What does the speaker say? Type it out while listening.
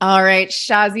All right,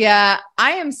 Shazia,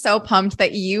 I am so pumped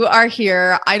that you are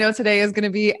here. I know today is going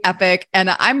to be epic, and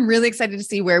I'm really excited to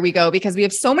see where we go because we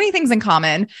have so many things in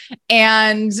common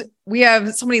and we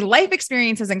have so many life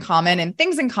experiences in common and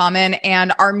things in common,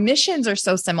 and our missions are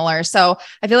so similar. So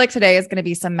I feel like today is going to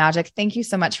be some magic. Thank you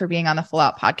so much for being on the Full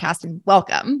Out podcast and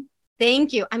welcome.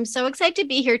 Thank you. I'm so excited to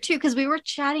be here too, because we were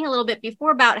chatting a little bit before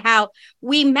about how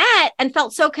we met and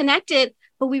felt so connected,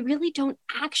 but we really don't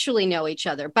actually know each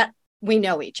other. But we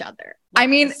know each other. I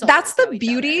mean, that's the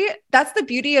beauty. That's the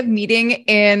beauty of meeting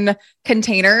in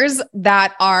containers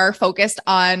that are focused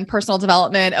on personal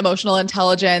development, emotional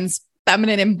intelligence,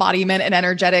 feminine embodiment, and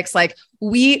energetics. Like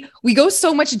we go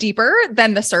so much deeper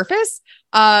than the surface.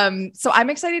 So I'm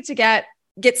excited to get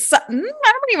some, I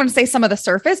don't even want to say some of the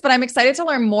surface, but I'm excited to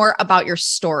learn more about your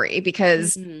story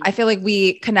because I feel like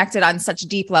we connected on such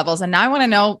deep levels. And now I want to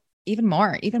know even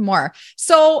more.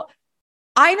 So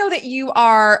I know that you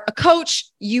are a coach.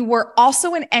 You were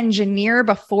also an engineer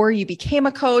before you became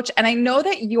a coach. And I know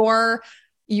that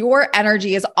your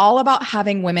energy is all about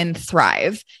having women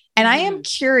thrive. And I am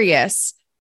curious,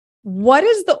 what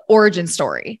is the origin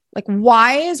story? Like,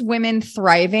 why is women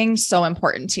thriving so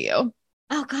important to you?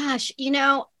 Oh gosh,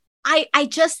 I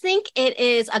just think it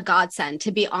is a godsend,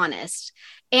 to be honest.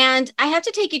 And I have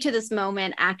to take you to this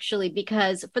moment actually,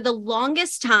 because for the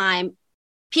longest time,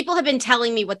 people have been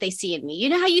telling me what they see in me. You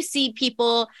know how you see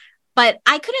people, but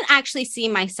I couldn't actually see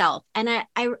myself. And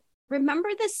I remember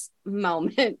this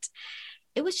moment.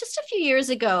 It was just a few years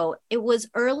ago. It was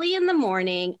early in the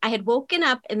morning. I had woken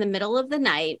up in the middle of the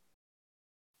night.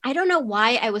 I don't know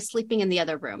why I was sleeping in the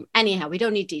other room. Anyhow, we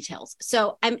don't need details.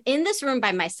 So I'm in this room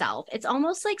by myself. It's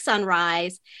almost like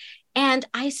sunrise. And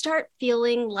I start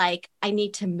feeling like I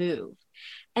need to move.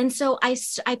 And so I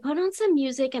put on some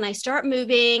music and I start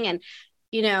moving. And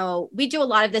we do a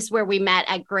lot of this where we met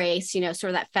at Grace, sort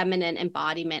of that feminine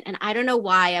embodiment. And I don't know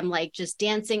why I'm like just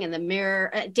dancing in the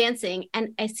mirror, dancing. And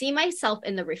I see myself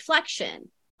in the reflection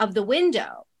of the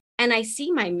window and I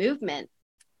see my movement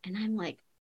and I'm like,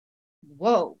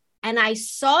 whoa. And I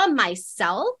saw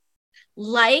myself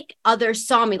like others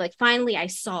saw me. Like finally I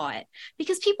saw it,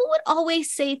 because people would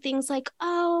always say things like,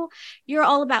 oh, you're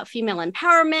all about female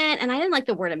empowerment. And I didn't like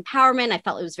the word empowerment. I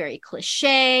felt it was very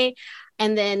cliche.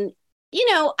 And then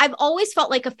I've always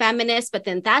felt like a feminist, but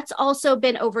then that's also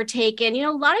been overtaken.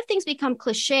 A lot of things become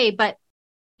cliche, but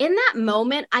in that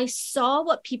moment, I saw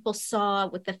what people saw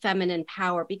with the feminine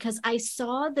power, because I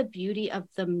saw the beauty of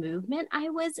the movement I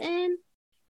was in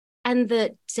and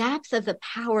the depth of the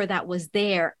power that was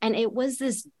there. And it was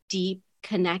this deep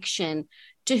connection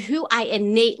to who I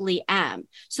innately am.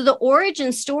 So the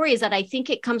origin story is that I think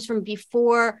it comes from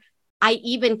before I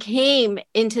even came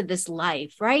into this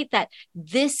life, right? That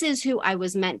this is who I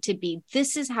was meant to be.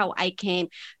 This is how I came.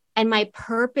 And my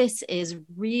purpose is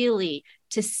really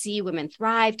to see women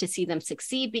thrive, to see them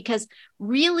succeed, because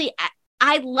really,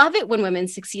 I love it when women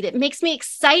succeed. It makes me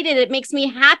excited. It makes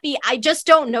me happy. I just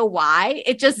don't know why.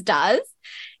 It just does.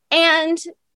 And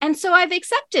so I've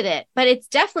accepted it. But it's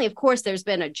definitely, of course, there's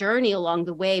been a journey along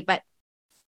the way, but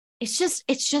it's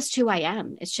just who I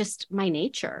am. It's just my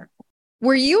nature.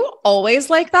 Were you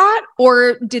always like that,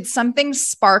 or did something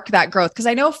spark that growth? Because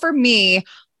I know for me,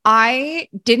 I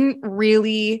didn't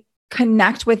really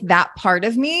connect with that part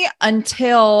of me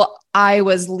until I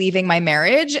was leaving my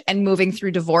marriage and moving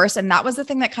through divorce. And that was the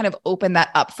thing that kind of opened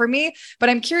that up for me. But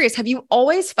I'm curious, have you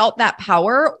always felt that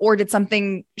power, or did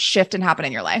something shift and happen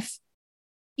in your life?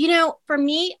 For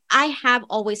me, I have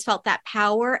always felt that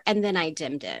power, and then I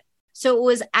dimmed it. So it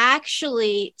was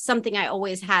actually something I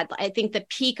always had. I think the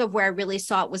peak of where I really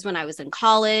saw it was when I was in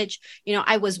college.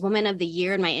 I was Woman of the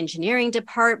Year in my engineering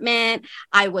department.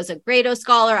 I was a Grado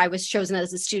Scholar. I was chosen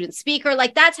as a student speaker.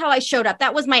 Like that's how I showed up.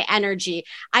 That was my energy.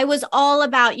 I was all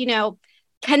about,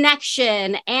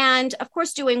 connection and of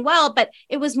course doing well, but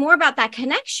it was more about that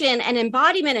connection and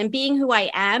embodiment and being who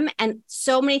I am. And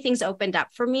so many things opened up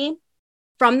for me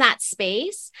from that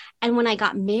space. And when I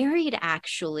got married,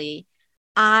 actually,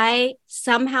 I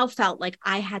somehow felt like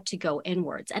I had to go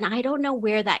inwards. And I don't know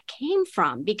where that came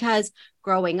from, because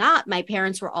growing up, my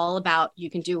parents were all about, you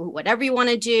can do whatever you want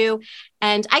to do.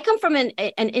 And I come from an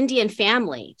Indian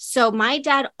family. So my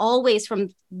dad always, from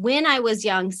when I was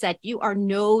young, said, you are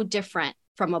no different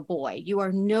from a boy. You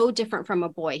are no different from a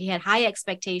boy. He had high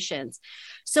expectations.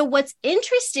 So what's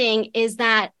interesting is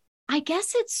that I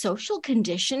guess it's social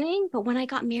conditioning. But when I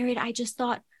got married, I just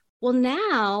thought, well,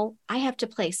 now I have to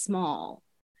play small.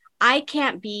 I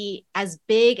can't be as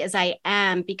big as I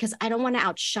am because I don't want to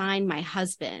outshine my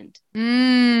husband.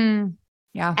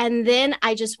 Yeah. And then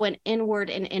I just went inward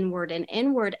and inward and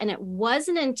inward. And it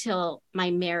wasn't until my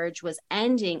marriage was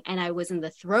ending and I was in the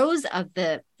throes of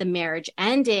the marriage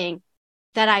ending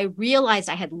that I realized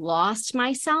I had lost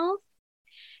myself.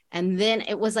 And then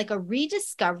it was like a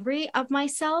rediscovery of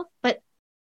myself, but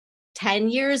 10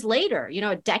 years later,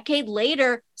 a decade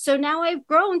later. So now I've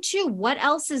grown too. What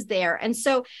else is there? And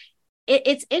so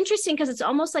it's interesting because it's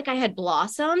almost like I had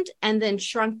blossomed and then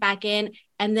shrunk back in,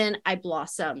 and then I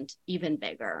blossomed even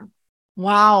bigger.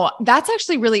 Wow. That's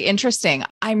actually really interesting.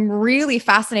 I'm really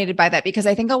fascinated by that because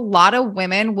I think a lot of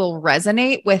women will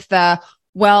resonate with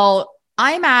well,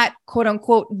 I'm at quote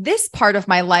unquote this part of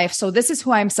my life. So this is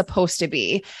who I'm supposed to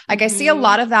be. Like I see a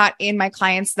lot of that in my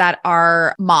clients that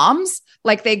are moms.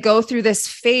 Like they go through this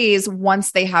phase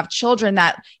once they have children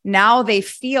that now they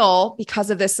feel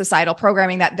because of this societal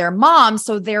programming that they're moms.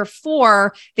 So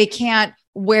therefore they can't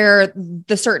wear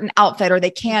the certain outfit or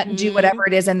they can't do whatever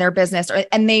it is in their business.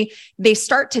 And they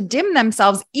start to dim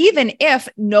themselves, even if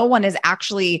no one is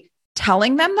actually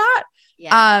telling them that.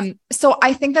 Yes. So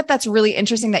I think that that's really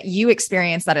interesting that you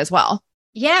experience that as well.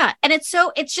 Yeah. And it's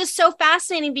just so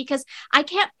fascinating because I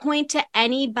can't point to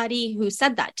anybody who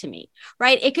said that to me,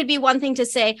 right? It could be one thing to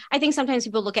say, I think sometimes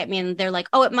people look at me and they're like,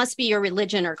 oh, it must be your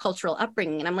religion or cultural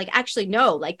upbringing. And I'm like, actually,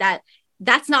 no, like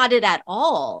that's not it at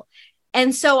all.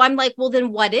 And so I'm like, well,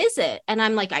 then what is it? And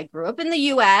I'm like, I grew up in the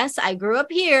US, I grew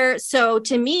up here. So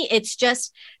to me, it's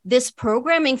just this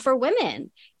programming for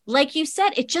women. Like you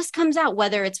said, it just comes out,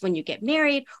 whether it's when you get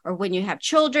married or when you have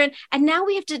children. And now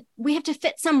we have to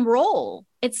fit some role.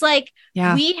 It's like,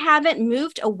 we haven't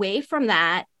moved away from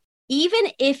that,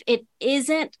 even if it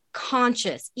isn't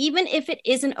conscious, even if it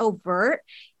isn't overt,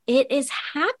 it is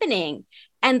happening.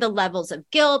 And the levels of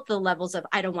guilt, the levels of,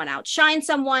 I don't want to outshine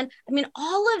someone. I mean,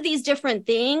 all of these different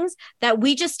things that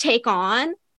we just take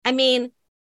on. I mean,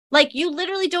 like you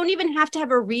literally don't even have to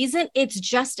have a reason. It's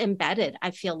just embedded,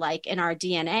 I feel like, in our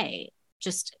DNA.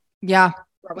 Just yeah.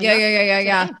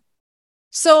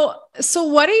 So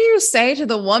what do you say to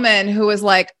the woman who is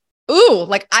like, ooh,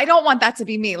 like, I don't want that to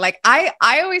be me. Like, I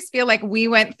always feel like we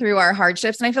went through our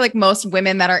hardships. And I feel like most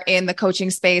women that are in the coaching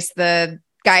space, the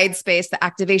guide space, the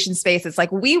activation space, it's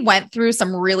like we went through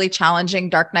some really challenging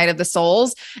dark night of the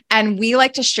souls. And we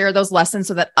like to share those lessons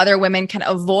so that other women can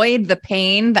avoid the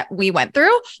pain that we went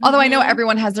through. Although I know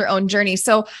everyone has their own journey.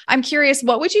 So I'm curious,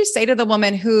 what would you say to the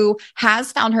woman who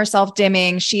has found herself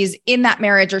dimming? She's in that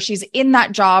marriage or she's in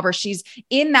that job or she's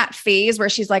in that phase where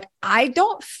she's like, I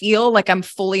don't feel like I'm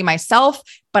fully myself,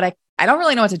 but I don't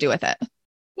really know what to do with it.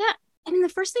 Yeah. I mean, the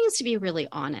first thing is to be really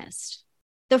honest.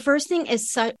 The first thing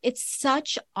is it's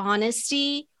such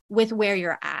honesty with where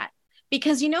you're at,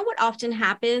 because what often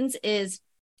happens is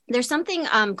there's something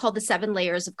called the 7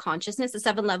 layers of consciousness, the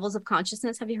 7 levels of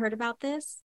consciousness. Have you heard about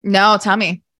this? No, tell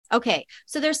me. Okay.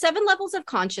 So there's 7 levels of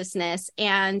consciousness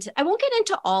and I won't get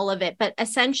into all of it, but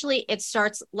essentially it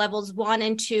starts levels 1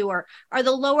 and 2 are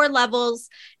the lower levels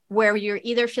where you're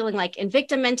either feeling like in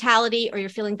victim mentality or you're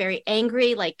feeling very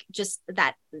angry, like just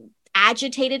that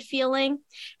agitated feeling.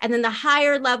 And then the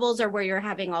higher levels are where you're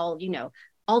having all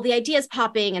the ideas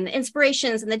popping and the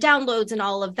inspirations and the downloads and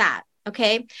all of that.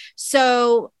 Okay.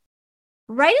 So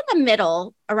right in the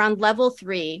middle around level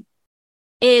 3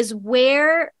 is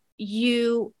where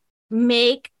you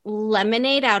make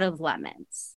lemonade out of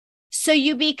lemons. So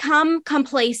you become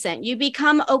complacent. You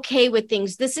become okay with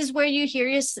things. This is where you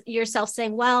hear yourself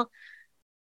saying, well,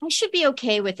 I should be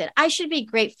okay with it. I should be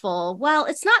grateful. Well,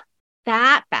 it's not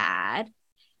that bad.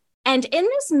 And in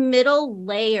this middle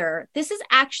layer, this is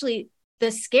actually the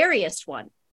scariest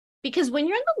one, because when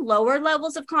you're in the lower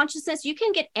levels of consciousness, you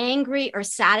can get angry or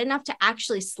sad enough to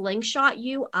actually slingshot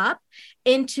you up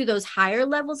into those higher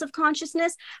levels of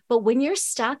consciousness. But when you're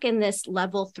stuck in this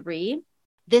level 3,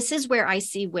 this is where I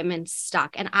see women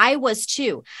stuck. And I was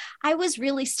too. I was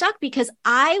really stuck because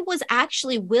I was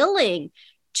actually willing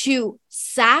to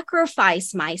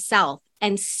sacrifice myself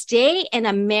and stay in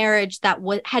a marriage that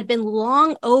had been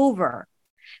long over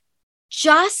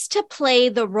just to play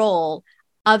the role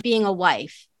of being a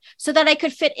wife so that I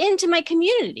could fit into my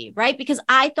community, right? Because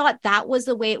I thought that was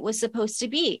the way it was supposed to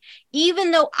be, even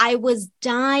though I was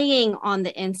dying on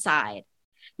the inside.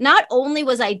 Not only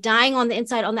was I dying on the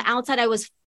inside, on the outside, I was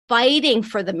fighting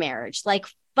for the marriage, like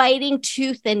fighting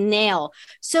tooth and nail.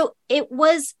 So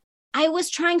I was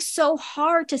trying so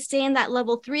hard to stay in that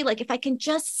level 3. Like, if I can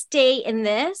just stay in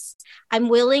this, I'm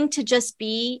willing to just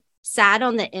be sad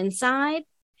on the inside.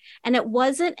 And it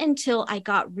wasn't until I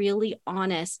got really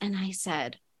honest and I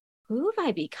said, who have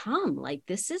I become? Like,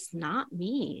 this is not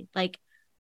me. Like,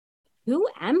 who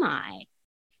am I?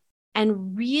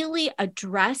 And really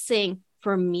addressing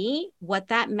for me what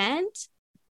that meant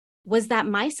was that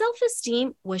my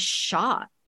self-esteem was shot.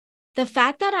 The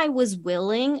fact that I was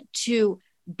willing to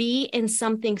be in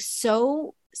something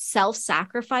so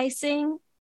self-sacrificing,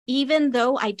 even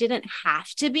though I didn't have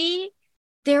to be,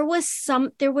 there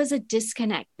was a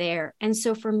disconnect there. And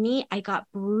so for me, I got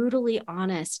brutally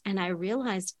honest, and I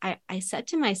realized, I said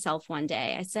to myself one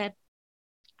day, I said,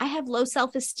 I have low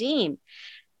self-esteem.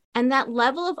 And that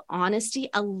level of honesty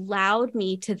allowed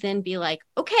me to then be like,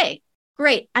 okay,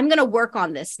 great, I'm going to work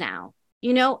on this now.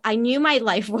 I knew my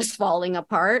life was falling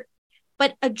apart,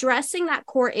 but addressing that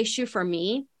core issue for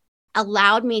me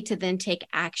allowed me to then take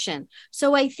action.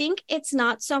 So I think it's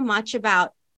not so much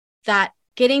about that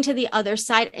getting to the other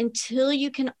side until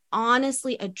you can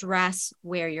honestly address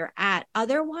where you're at.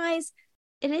 Otherwise,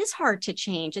 it is hard to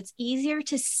change. It's easier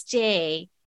to stay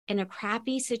in a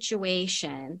crappy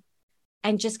situation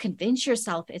and just convince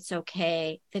yourself it's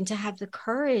okay than to have the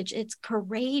courage. It's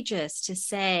courageous to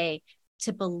say,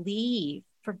 to believe,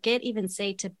 forget even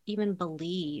say, to even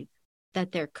believe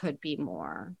that there could be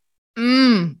more.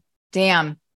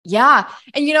 Damn. Yeah.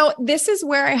 And this is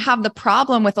where I have the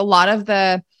problem with a lot of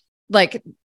the, like,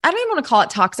 I don't even want to call it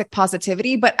toxic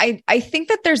positivity, but I think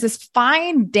that there's this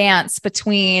fine dance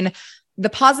between the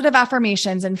positive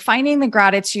affirmations and finding the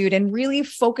gratitude and really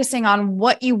focusing on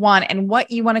what you want and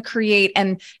what you want to create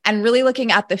and really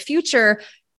looking at the future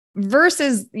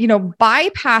versus,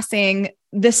 bypassing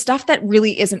the stuff that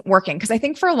really isn't working. Cause I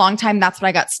think for a long time, that's what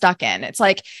I got stuck in. It's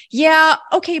like, yeah,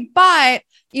 okay, but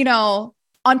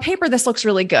on paper, this looks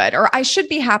really good, or I should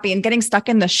be happy, and getting stuck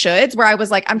in the shoulds where I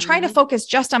was like, I'm trying to focus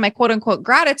just on my quote unquote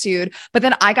gratitude, but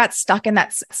then I got stuck in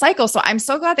that cycle. So I'm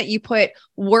so glad that you put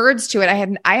words to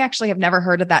it. I actually have never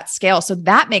heard of that scale. So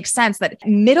that makes sense that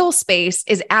middle space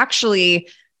is actually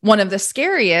one of the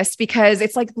scariest because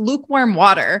it's like lukewarm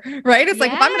water, right? It's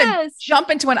like, if I'm going to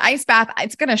jump into an ice bath,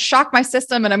 it's going to shock my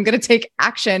system and I'm going to take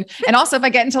action. And also if I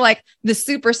get into like the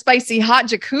super spicy hot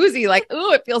jacuzzi, like,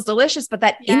 ooh, it feels delicious. But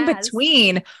that in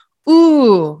between,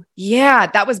 ooh, yeah,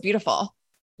 that was beautiful.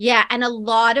 Yeah. And a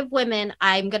lot of women,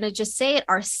 I'm going to just say it,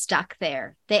 are stuck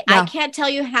there. I can't tell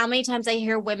you how many times I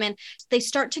hear women, they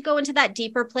start to go into that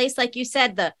deeper place. Like you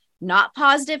said, the not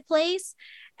positive place,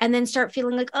 and then start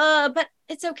feeling like, but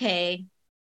it's okay.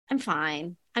 I'm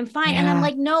fine. Yeah. And I'm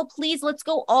like, no, please, let's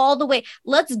go all the way.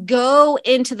 Let's go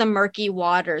into the murky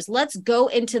waters. Let's go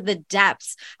into the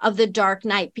depths of the dark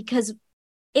night, because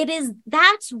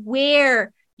that's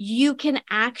where you can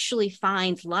actually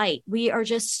find light. We are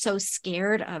just so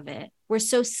scared of it. We're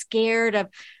so scared of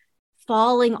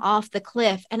falling off the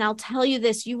cliff. And I'll tell you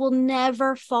this, you will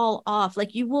never fall off.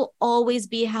 Like, you will always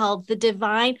be held. The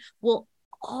divine will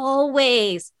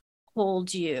always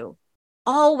hold you,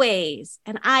 always.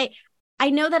 And I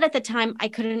know that at the time I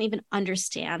couldn't even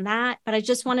understand that, but I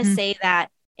just want to say that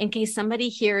in case somebody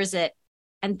hears it,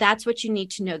 and that's what you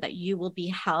need to know, that you will be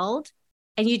held.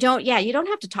 And you don't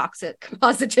have to toxic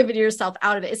positivity yourself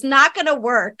out of it. It's not going to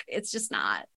work. It's just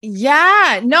not.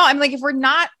 Yeah, no, I'm like, if we're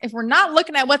not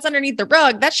looking at what's underneath the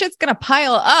rug, that shit's going to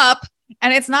pile up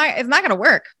and it's not going to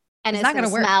work. And it's not going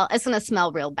to work. It's going to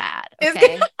smell real bad.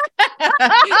 Okay.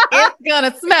 It's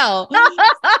going to smell.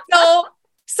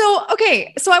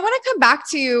 Okay. So I want to come back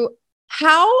to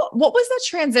what was the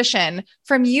transition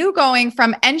from you going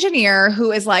from engineer,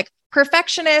 who is like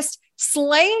perfectionist,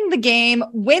 slaying the game,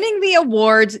 winning the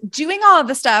awards, doing all of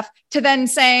the stuff, to then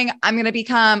saying, I'm going to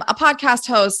become a podcast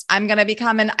host. I'm going to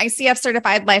become an ICF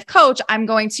certified life coach. I'm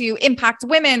going to impact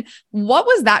women. What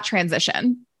was that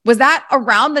transition? Was that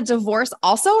around the divorce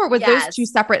also, or was those two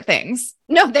separate things?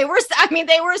 No, they were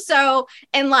so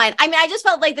in line. I mean, I just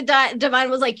felt like the divine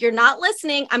was like, you're not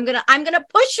listening. I'm going to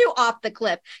push you off the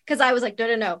cliff. Cause I was like,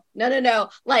 no.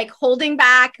 Like holding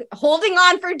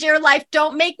on for dear life.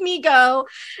 Don't make me go.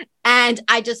 And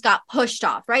I just got pushed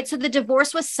off. Right. So the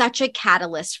divorce was such a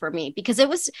catalyst for me, because it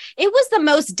was the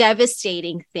most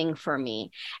devastating thing for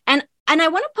me. And I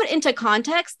want to put into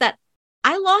context that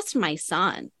I lost my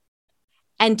son.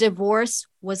 And divorce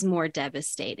was more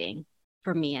devastating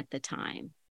for me at the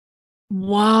time.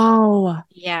 Wow.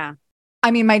 Yeah. I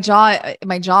mean, my jaw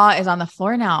is on the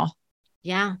floor now.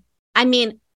 Yeah. I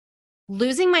mean,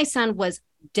 losing my son was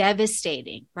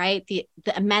devastating, right? The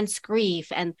immense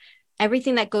grief and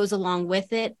everything that goes along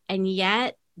with it. And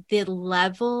yet the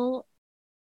level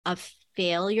of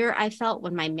failure I felt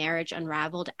when my marriage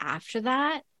unraveled after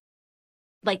that,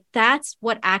 like, that's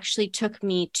what actually took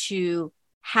me to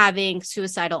having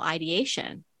suicidal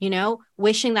ideation,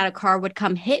 wishing that a car would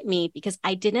come hit me, because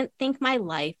I didn't think my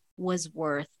life was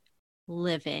worth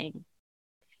living.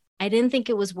 I didn't think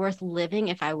it was worth living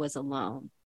if I was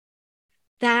alone.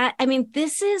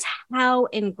 This is how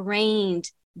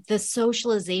ingrained the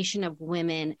socialization of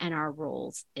women and our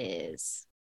roles is.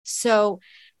 So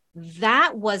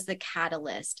that was the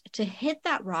catalyst to hit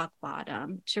that rock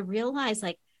bottom, to realize,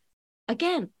 like,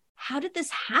 again, how did this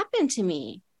happen to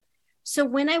me? So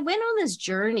when I went on this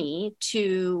journey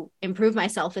to improve my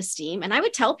self-esteem, and I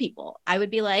would tell people, I would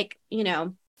be like, you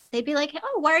know, they'd be like,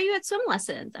 oh, why are you at swim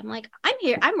lessons? I'm like, I'm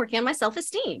here. I'm working on my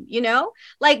self-esteem, you know,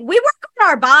 like we work on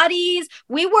our bodies.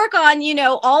 We work on, you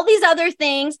know, all these other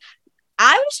things.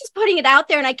 I was just putting it out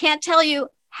there, and I can't tell you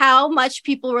how much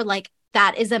people were like,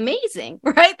 that is amazing,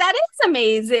 right? That is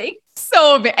amazing.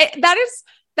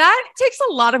 That takes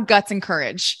a lot of guts and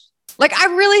courage. Like, I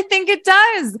really think it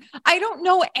does. I don't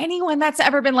know anyone that's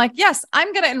ever been like, yes,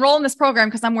 I'm going to enroll in this program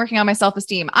because I'm working on my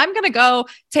self-esteem. I'm going to go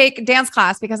take dance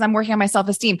class because I'm working on my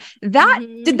self-esteem. Did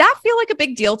that feel like a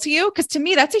big deal to you? Because to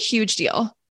me, that's a huge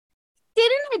deal.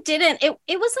 It didn't.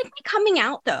 It was like me coming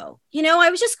out though. You know, I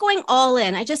was just going all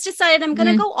in. I just decided I'm going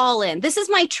to go all in. This is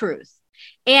my truth.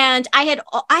 And I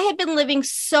had been living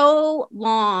so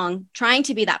long trying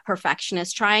to be that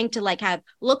perfectionist, trying to like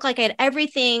look like I had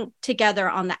everything together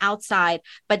on the outside,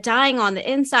 but dying on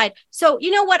the inside. So you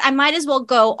know what? I might as well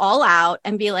go all out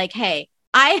and be like, hey,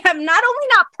 I am not only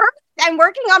not perfect, I'm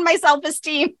working on my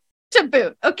self-esteem to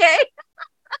boot. Okay.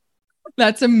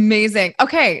 That's amazing.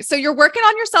 Okay. So you're working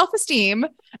on your self-esteem,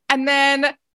 and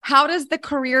then how does the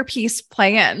career piece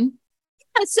play in?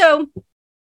 So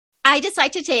I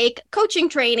decide to take coaching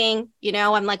training. You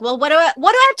know, I'm like, well, what do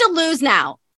I have to lose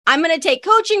now? I'm going to take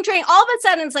coaching training. All of a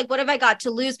sudden, it's like, what have I got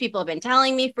to lose? People have been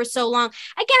telling me for so long.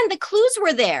 Again, the clues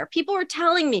were there. People were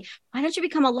telling me, why don't you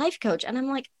become a life coach? And I'm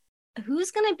like, who's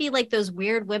going to be like those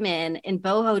weird women in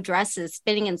boho dresses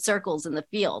spinning in circles in the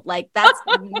field? Like, that's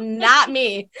not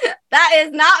me. That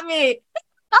is not me.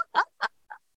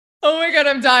 Oh my God,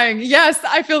 I'm dying. Yes,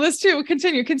 I feel this too.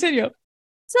 Continue.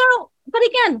 So, but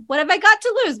again, what have I got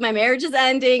to lose? My marriage is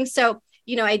ending. So,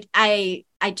 you know, I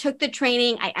took the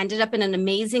training. I ended up in an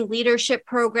amazing leadership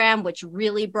program, which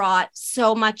really brought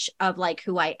so much of like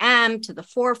who I am to the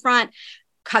forefront,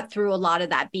 cut through a lot of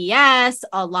that BS,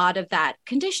 a lot of that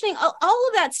conditioning, all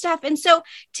of that stuff. And so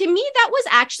to me, that was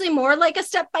actually more like a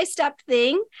step-by-step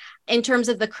thing in terms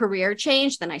of the career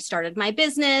change. Then I started my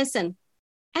business, and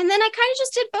then I kind of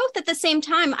just did both at the same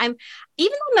time.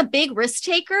 Even though I'm a big risk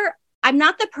taker, I'm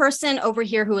not the person over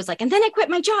here who was like, and then I quit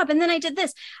my job and then I did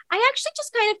this. I actually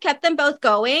just kind of kept them both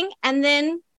going. And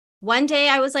then one day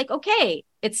I was like, okay,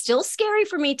 it's still scary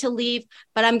for me to leave,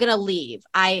 but I'm going to leave.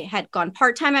 I had gone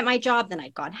part-time at my job, then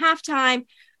I'd gone half-time.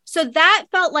 So that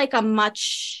felt like a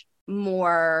much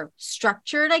more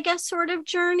structured, I guess, sort of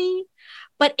journey.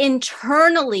 But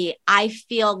internally, I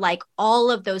feel like all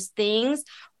of those things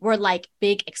were like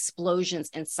big explosions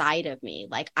inside of me.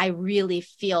 Like I really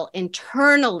feel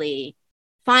internally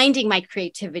finding my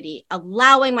creativity,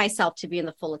 allowing myself to be in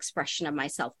the full expression of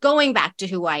myself, going back to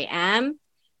who I am.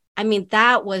 I mean,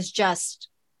 that was just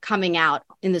coming out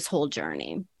in this whole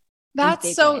journey.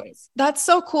 That's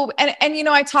so cool. And, you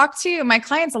know, I talk to my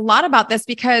clients a lot about this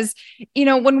because, you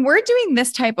know, when we're doing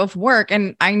this type of work,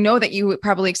 and I know that you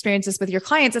probably experience this with your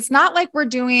clients, it's not like we're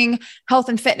doing health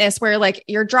and fitness where like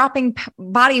you're dropping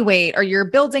body weight or you're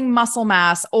building muscle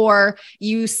mass or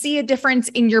you see a difference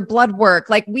in your blood work.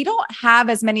 Like we don't have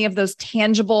as many of those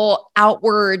tangible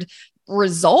outward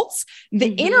results. The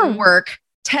inner work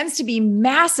tends to be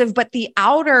massive, but the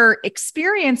outer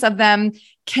experience of them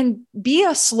can be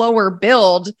a slower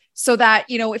build so that,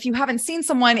 you know, if you haven't seen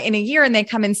someone in a year and they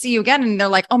come and see you again and they're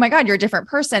like, oh my God, you're a different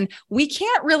person. We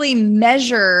can't really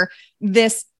measure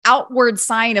this outward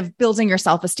sign of building your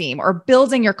self-esteem or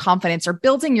building your confidence or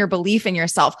building your belief in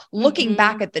yourself. Looking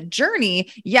back at the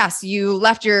journey, yes, you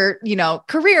left your, you know,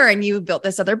 career and you built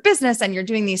this other business and you're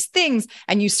doing these things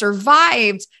and you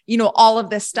survived, you know, all of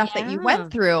this stuff that you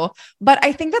went through. But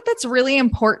I think that that's really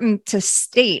important to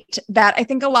state that I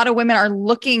think a lot of women are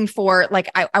looking for,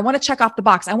 like, I want to check off the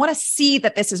box. I want to see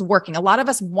that this is working. A lot of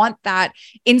us want that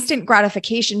instant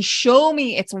gratification. Show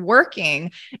me it's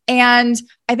working. And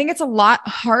I think it's a lot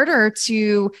harder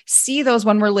to see those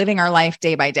when we're living our life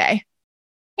day by day.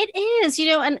 It is, you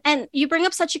know, and you bring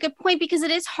up such a good point because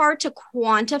it is hard to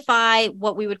quantify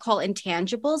what we would call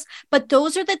intangibles, but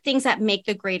those are the things that make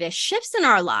the greatest shifts in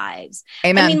our lives.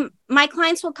 Amen. I mean, my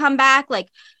clients will come back like,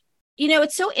 you know,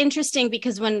 it's so interesting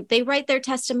because when they write their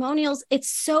testimonials, it's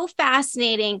so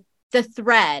fascinating, the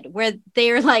thread where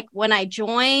they're like, when I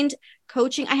joined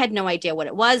coaching, I had no idea what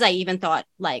it was. I even thought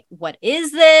like, what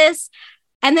is this?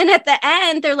 And then at the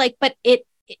end, they're like, but it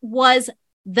was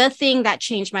the thing that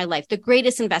changed my life, the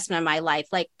greatest investment in my life,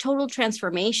 like total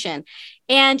transformation.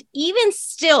 And even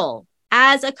still,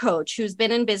 as a coach who's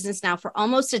been in business now for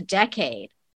almost a decade,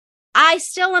 I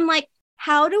still am like,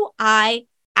 how do I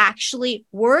actually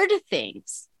word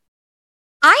things?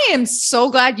 I am so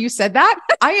glad you said that.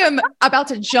 I am about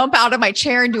to jump out of my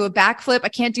chair and do a backflip. I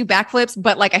can't do backflips,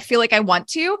 but like, I feel like I want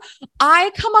to.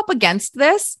 I come up against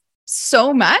this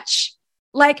so much.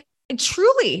 Like,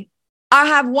 truly, I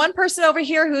have one person over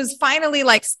here who's finally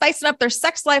like spicing up their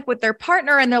sex life with their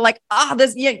partner. And they're like, oh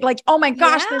my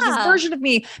gosh, there's this version of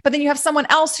me. But then you have someone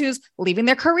else who's leaving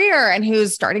their career and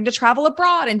who's starting to travel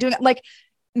abroad and doing like,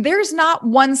 there's not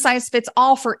one size fits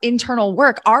all for internal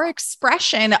work. Our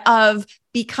expression of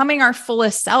becoming our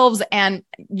fullest selves and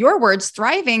your words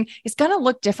thriving is going to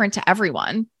look different to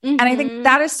everyone. And I think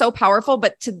that is so powerful.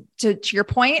 But to your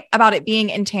point about it being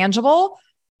intangible,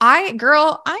 I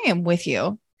am with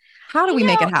you. How do we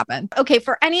make it happen? Okay.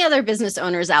 For any other business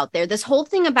owners out there, this whole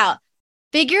thing about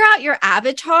figure out your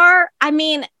avatar. I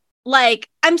mean, like,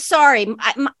 I'm sorry.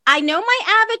 I know my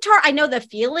avatar. I know the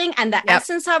feeling and the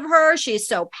essence of her. She's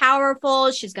so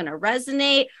powerful. She's going to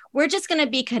resonate. We're just going to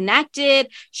be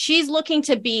connected. She's looking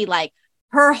to be like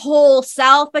her whole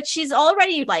self, but she's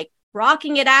already like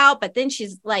rocking it out. But then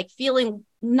she's like feeling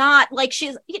not like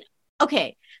she's,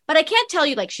 okay. But I can't tell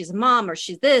you like she's a mom or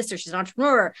she's this or she's an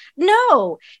entrepreneur.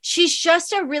 No, she's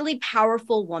just a really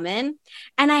powerful woman.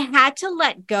 And I had to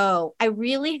let go. I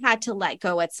really had to let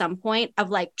go at some point of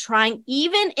like trying,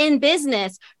 even in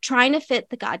business, trying to fit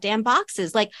the goddamn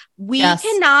boxes. Like we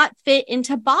cannot fit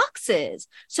into boxes.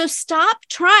 So stop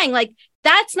trying. Like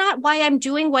that's not why I'm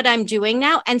doing what I'm doing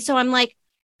now. And so I'm like,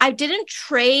 I didn't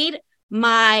trade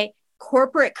my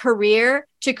corporate career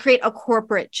to create a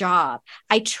corporate job.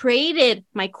 I traded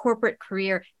my corporate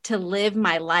career to live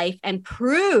my life and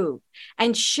prove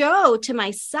and show to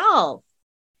myself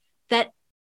that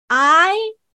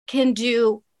I can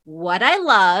do what I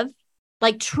love,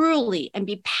 like truly, and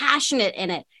be passionate in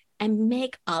it and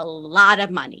make a lot of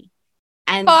money.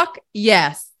 And fuck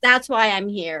yes. That's why I'm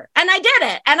here. And I did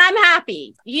it. And I'm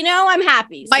happy. I'm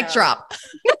happy. Mic drop.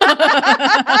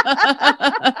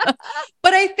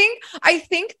 But I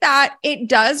think that it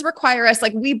does require us,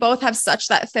 like we both have such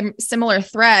that similar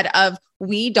thread of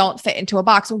we don't fit into a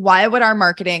box. Why would our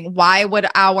marketing, why would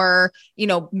our,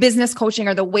 business coaching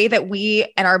or the way that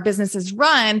we and our businesses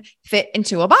run fit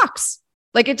into a box?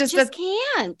 Like it just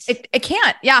can't. It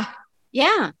can't. Yeah.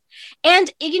 Yeah.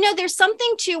 And, there's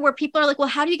something too where people are like, well,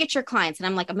 how do you get your clients? And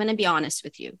I'm like, I'm going to be honest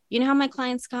with you. You know how my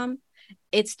clients come?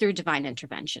 It's through divine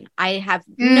intervention. I have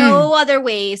no other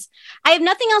ways. I have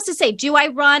nothing else to say. Do I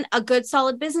run a good,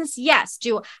 solid business? Yes.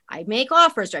 Do I make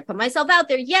offers? Do I put myself out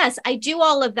there? Yes, I do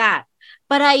all of that.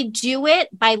 But I do it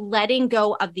by letting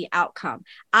go of the outcome.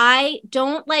 I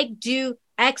don't like do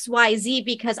X, Y, Z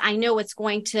because I know it's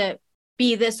going to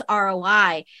be this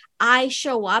ROI. I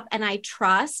show up and I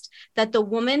trust that the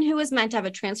woman who is meant to have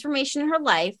a transformation in her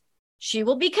life, she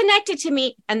will be connected to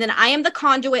me. And then I am the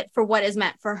conduit for what is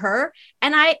meant for her.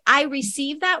 And I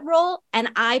receive that role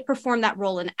and I perform that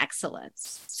role in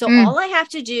excellence. So all I have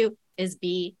to do is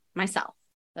be myself.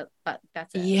 But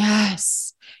that's it.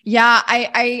 Yes. Yeah.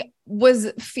 I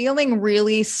was feeling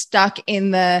really stuck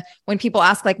in when people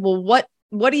ask like, well, what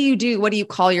do you do? What do you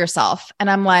call yourself? And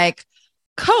I'm like,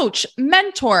 coach,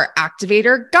 mentor,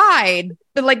 activator, guide,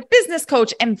 like business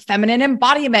coach and feminine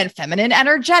embodiment, feminine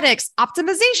energetics,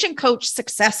 optimization coach,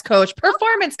 success coach,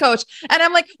 performance coach. And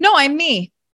I'm like, no, I'm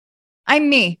me.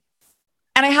 And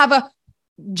I have a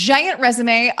giant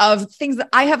resume of things that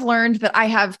I have learned, that I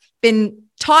have been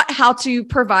taught how to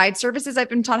provide, services I've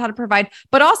been taught how to provide,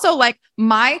 but also like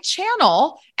my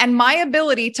channel and my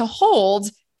ability to hold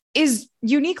is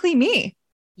uniquely me.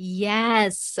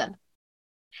 Yes.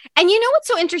 And what's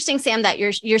so interesting, Sam, that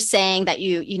you're saying that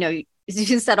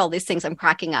you said all these things. I'm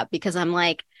cracking up because I'm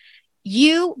like,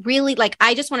 you really like,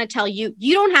 I just want to tell you,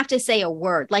 you don't have to say a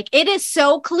word. Like it is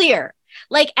so clear.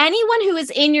 Like anyone who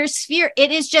is in your sphere,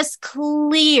 it is just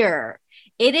clear.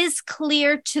 It is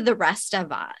clear to the rest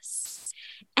of us.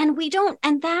 And we don't,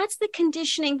 and that's the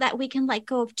conditioning that we can let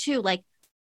go of too. Like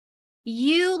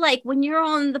you, like when you're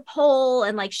on the pole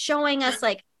and like showing us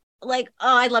oh,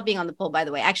 I love being on the pole, by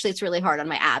the way. Actually, it's really hard on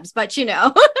my abs, but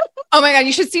Oh my God,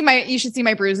 you should see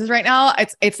my bruises right now.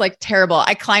 It's like terrible.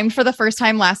 I climbed for the first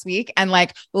time last week and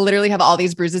like literally have all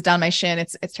these bruises down my shin.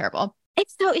 It's terrible.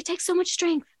 It takes so much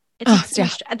strength.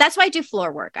 That's why I do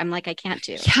floor work. I'm like, I can't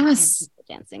do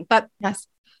dancing, but yes.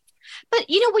 But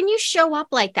when you show up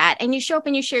like that and you show up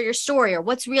and you share your story or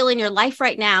what's real in your life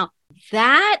right now,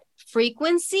 that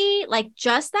frequency, like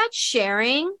just that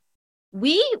sharing,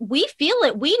 we feel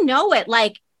it. We know it.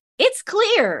 Like it's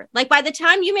clear. Like by the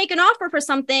time you make an offer for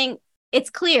something, it's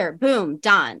clear. Boom,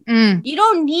 done. You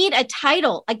don't need a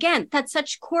title. Again, that's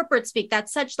such corporate speak.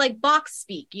 That's such like box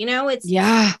speak. It's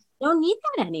don't need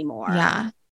that anymore.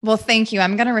 Yeah. Well, thank you.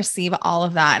 I'm going to receive all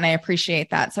of that. And I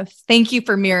appreciate that. So thank you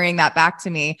for mirroring that back to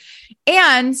me.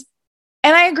 And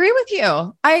I agree with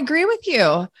you. I agree with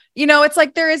you. You know, it's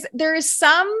like there is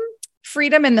some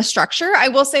freedom in the structure. I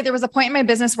will say there was a point in my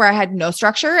business where I had no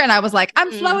structure and I was like, I'm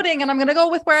floating and I'm going to go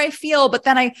with where I feel. But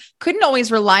then I couldn't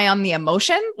always rely on the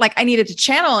emotion. Like I needed to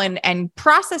channel and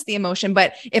process the emotion.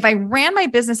 But if I ran my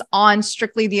business on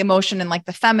strictly the emotion and like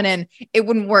the feminine, it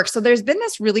wouldn't work. So there's been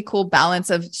this really cool balance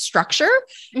of structure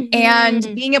and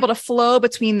being able to flow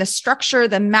between the structure,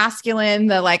 the masculine,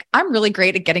 the like, I'm really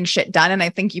great at getting shit done. And I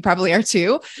think you probably are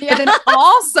too, but then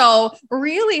also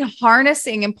really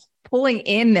harnessing and pulling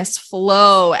in this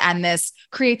flow and this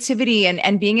creativity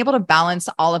and being able to balance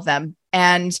all of them.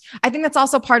 And I think that's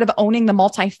also part of owning the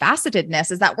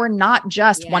multifacetedness is that we're not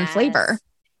just one flavor.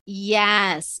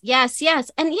 Yes.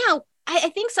 And I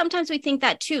think sometimes we think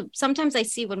that too. Sometimes I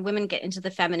see when women get into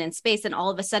the feminine space and all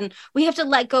of a sudden we have to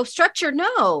let go of structure.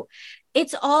 No,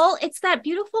 it's that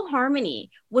beautiful harmony.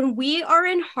 When we are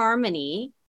in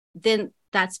harmony, then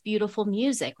that's beautiful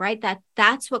music, right?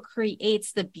 That's what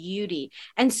creates the beauty.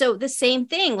 And so the same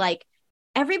thing, like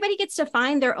everybody gets to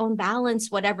find their own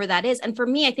balance, whatever that is. And for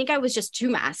me, I think I was just too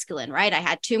masculine, right? I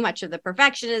had too much of the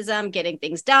perfectionism, getting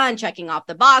things done, checking off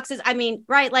the boxes. I mean,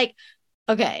 right? Like,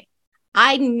 okay,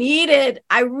 I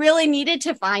really needed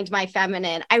to find my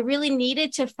feminine. I really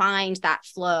needed to find that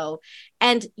flow.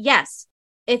 And yes,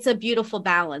 it's a beautiful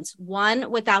balance.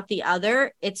 One without the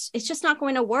other, it's just not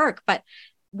going to work. But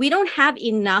we don't have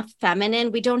enough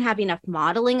feminine. We don't have enough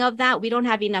modeling of that. We don't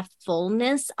have enough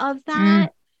fullness of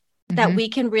that that we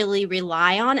can really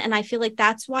rely on. And I feel like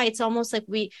that's why it's almost like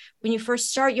when you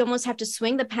first start, you almost have to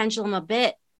swing the pendulum a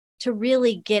bit to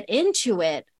really get into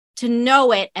it, to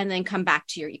know it, and then come back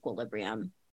to your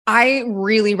equilibrium. I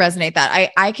really resonate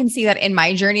that. I can see that in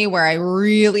my journey where I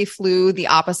really flew the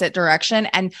opposite direction.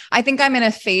 And I think I'm in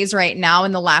a phase right now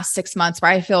in the last 6 months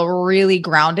where I feel really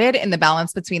grounded in the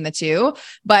balance between the two.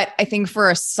 But I think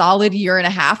for a solid year and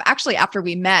a half, actually, after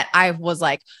we met, I was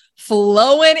like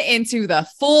flowing into the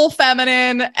full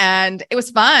feminine and it was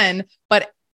fun,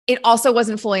 but it also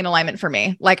wasn't fully in alignment for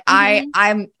me. Like I'm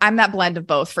that blend of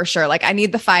both for sure. Like I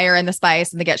need the fire and the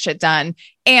spice and the get shit done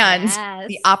and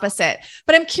the opposite.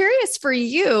 But I'm curious for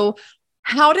you,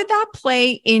 how did that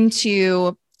play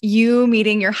into you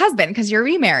meeting your husband? Because you're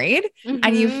remarried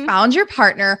and you found your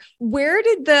partner. Where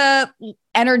did the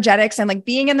energetics and like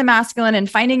being in the masculine and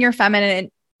finding your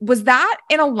feminine, was that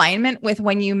in alignment with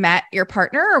when you met your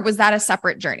partner or was that a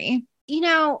separate journey? You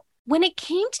know, when it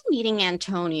came to meeting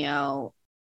Antonio,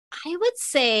 I would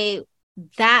say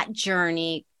that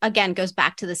journey, again, goes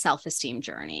back to the self-esteem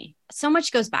journey. So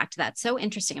much goes back to that. So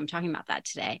interesting. I'm talking about that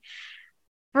today.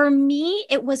 For me,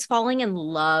 it was falling in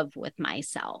love with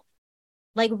myself,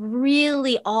 like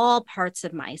really all parts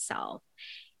of myself.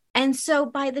 And so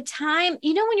by the time,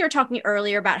 when you were talking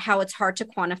earlier about how it's hard to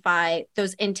quantify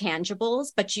those intangibles,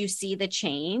 but you see the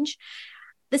change,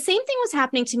 the same thing was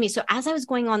happening to me. So as I was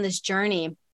going on this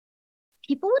journey,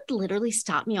 people would literally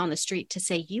stop me on the street to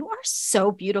say, "You are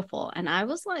so beautiful." And I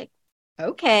was like,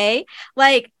 okay,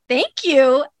 like, thank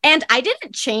you. And I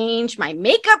didn't change my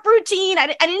makeup routine. I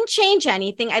didn't change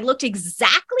anything. I looked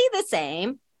exactly the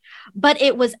same, but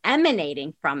it was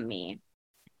emanating from me.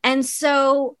 And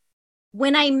so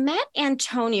when I met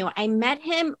Antonio, I met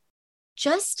him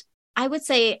I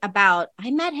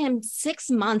met him 6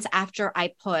 months after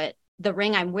I put the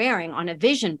ring I'm wearing on a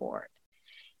vision board.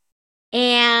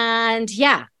 And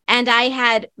I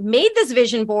had made this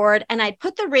vision board and I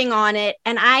put the ring on it.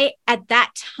 And I, at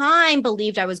that time,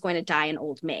 believed I was going to die an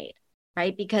old maid,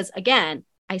 right? Because again,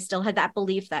 I still had that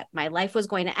belief that my life was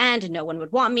going to end and no one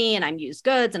would want me and I'm used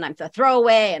goods and I'm the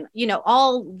throwaway and,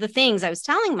 all the things I was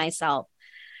telling myself.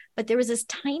 But there was this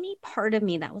tiny part of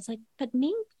me that was like, but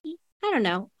maybe, I don't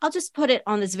know, I'll just put it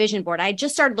on this vision board. I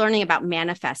just started learning about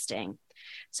manifesting.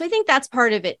 So I think that's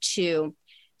part of it too.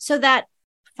 So that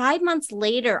 5 months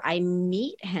later, I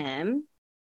meet him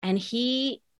and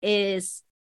he is,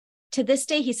 to this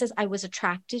day, he says, "I was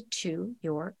attracted to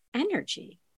your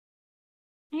energy."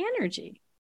 My energy.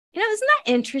 Isn't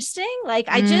that interesting? Like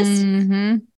I just,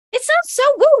 it sounds so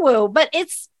woo-woo, but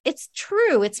it's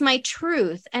true. It's my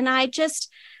truth. And I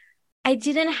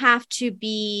didn't have to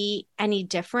be any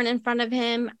different in front of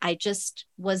him. I just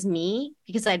was me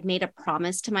because I'd made a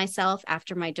promise to myself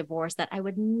after my divorce that I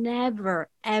would never,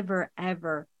 ever,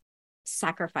 ever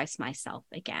sacrifice myself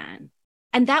again.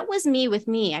 And that was me with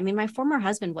me. I mean, my former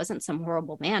husband wasn't some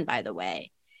horrible man, by the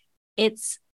way.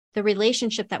 It's the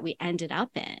relationship that we ended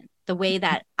up in, the way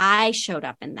that I showed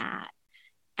up in that.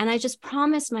 And I just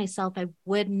promised myself I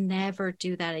would never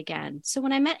do that again. So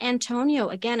when I met Antonio,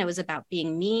 again, it was about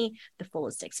being me, the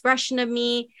fullest expression of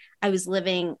me. I was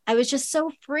just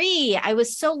so free. I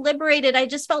was so liberated. I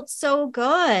just felt so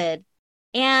good.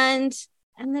 And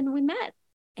then we met,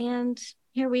 and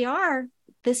here we are.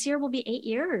 This year will be 8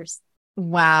 years.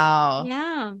 Wow.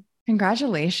 Yeah.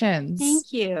 Congratulations.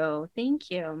 Thank you. Thank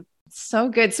you. So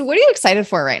good. So what are you excited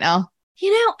for right now?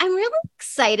 I'm really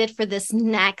excited for this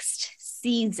next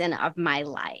season of my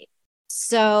life.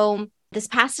 So this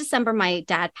past December, my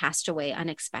dad passed away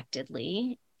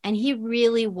unexpectedly. And he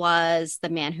really was the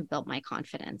man who built my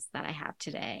confidence that I have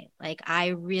today. Like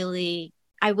I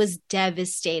was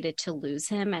devastated to lose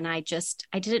him. And I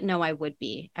didn't know I would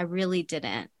be. I really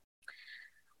didn't.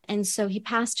 And so he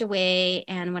passed away.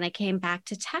 And when I came back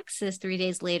to Texas 3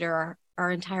 days later,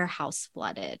 our entire house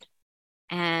flooded.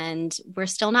 And we're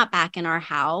still not back in our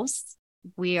house.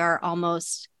 We are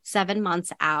almost 7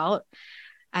 months out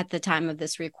at the time of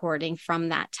this recording from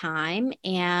that time.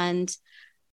 And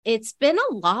it's been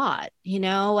a lot.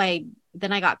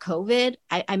 Then I got COVID.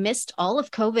 I missed all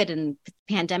of COVID and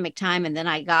pandemic time. And then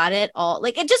I got it all,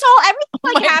 like it just all,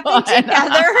 everything happened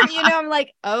together. I'm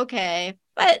like, okay.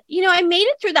 But, I made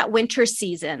it through that winter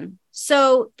season.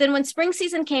 So then when spring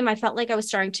season came, I felt like I was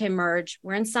starting to emerge.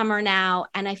 We're in summer now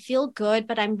and I feel good,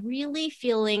 but I'm really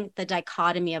feeling the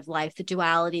dichotomy of life, the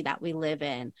duality that we live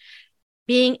in,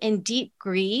 being in deep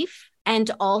grief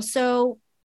and also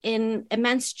in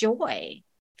immense joy,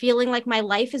 feeling like my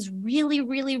life is really,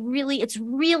 really, really, it's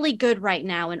really good right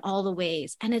now in all the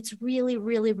ways. And it's really,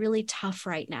 really, really tough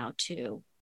right now too.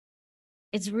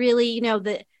 It's really,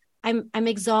 I'm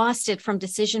exhausted from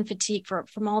decision fatigue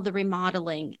from all the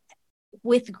remodeling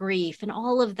with grief and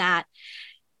all of that.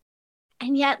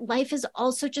 And yet life is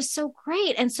also just so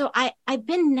great. And so I've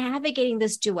been navigating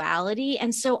this duality.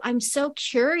 And so I'm so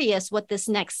curious what this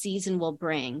next season will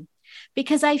bring,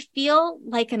 because I feel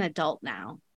like an adult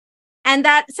now. And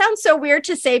that sounds so weird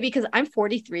to say because I'm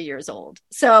 43 years old.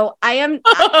 So I'm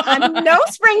no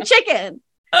spring chicken.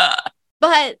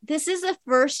 But this is the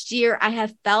first year I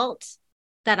have felt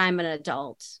that I'm an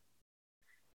adult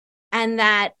and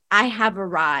that I have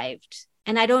arrived.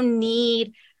 And I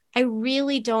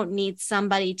really don't need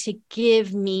somebody to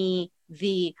give me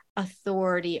the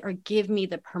authority or give me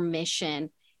the permission.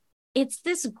 It's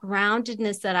this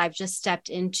groundedness that I've just stepped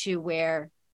into where,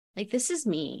 like, this is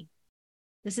me.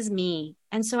 This is me.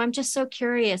 And so I'm just so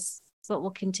curious what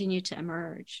will continue to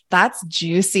emerge. That's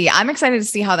juicy. I'm excited to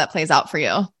see how that plays out for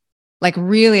you. Like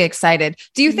really excited.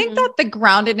 Do you think that the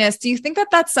groundedness, do you think that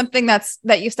that's something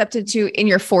that you stepped into in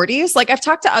your 40s? Like I've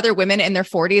talked to other women in their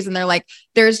 40s and they're like,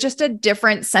 there's just a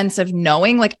different sense of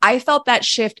knowing. Like I felt that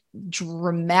shift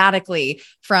dramatically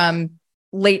from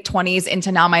late 20s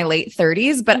into now my late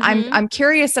 30s, but I'm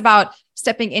curious about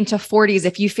stepping into 40s.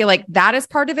 If you feel like that is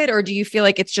part of it, or do you feel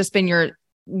like it's just been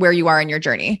where you are in your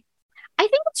journey? I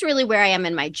think it's really where I am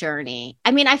in my journey.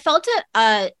 I mean, I felt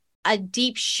a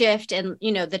deep shift in,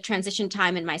 the transition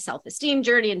time in my self-esteem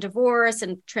journey and divorce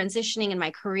and transitioning in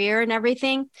my career and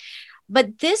everything.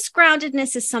 But this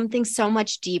groundedness is something so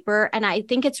much deeper. And I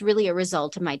think it's really a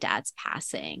result of my dad's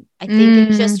passing. I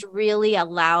think it just really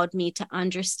allowed me to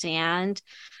understand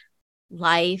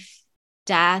life,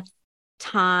 death,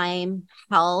 time,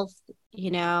 health,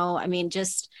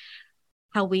 just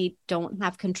how we don't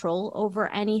have control over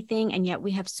anything. And yet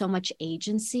we have so much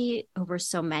agency over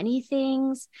so many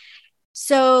things.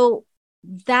 So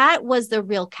that was the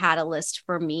real catalyst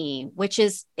for me, which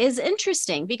is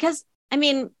interesting because,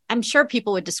 I'm sure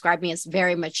people would describe me as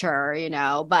very mature,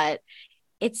 but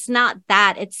it's not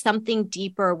that. It's something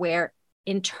deeper where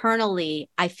internally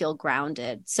I feel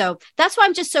grounded. So that's why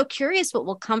I'm just so curious what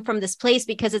will come from this place,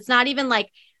 because it's not even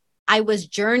like I was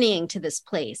journeying to this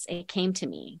place. It came to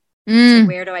me. So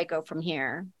where do I go from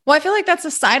here? Well, I feel like that's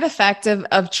a side effect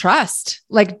of trust,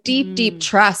 like deep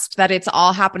trust that it's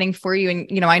all happening for you.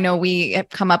 And, I know we have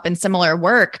come up in similar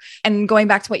work, and going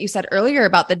back to what you said earlier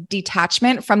about the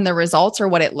detachment from the results or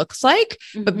what it looks like,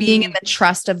 but being in the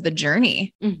trust of the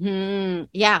journey.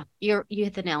 Yeah. You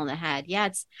hit the nail on the head. Yeah.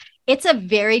 It's a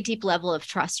very deep level of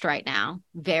trust right now.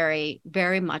 Very,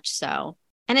 very much so.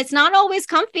 And it's not always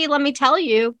comfy, let me tell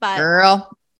you, but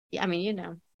girl, yeah,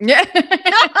 Yeah.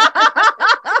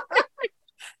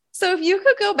 So if you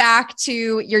could go back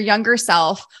to your younger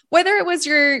self, whether it was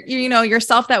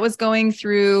yourself that was going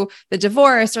through the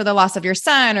divorce or the loss of your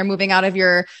son or moving out of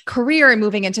your career and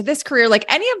moving into this career, like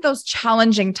any of those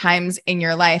challenging times in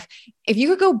your life, if you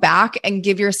could go back and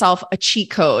give yourself a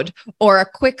cheat code or a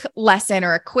quick lesson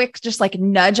or a quick, just like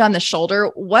nudge on the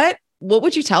shoulder, what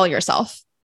would you tell yourself?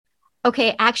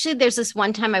 Okay. Actually, there's this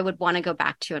one time I would want to go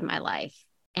back to in my life.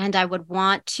 And I would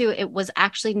want to, it was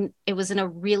in a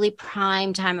really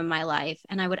prime time of my life.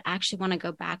 And I would actually want to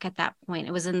go back at that point.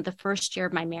 It was in the first year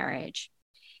of my marriage.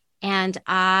 And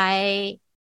I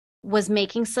was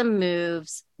making some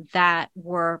moves that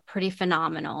were pretty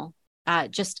phenomenal.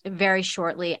 Just very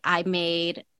shortly, I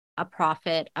made a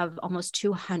profit of almost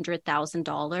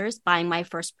 $200,000 buying my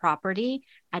first property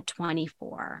at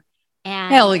 24.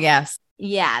 And hell yes.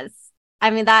 yes,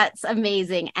 I mean, that's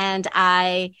amazing. And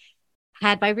I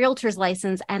had my realtor's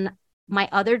license, and my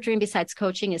other dream besides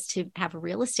coaching is to have a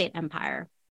real estate empire.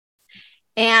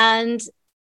 And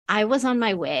I was on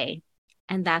my way.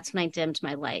 And that's when I dimmed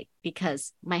my light,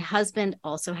 because my husband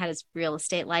also had his real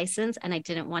estate license and I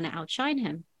didn't want to outshine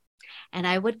him. And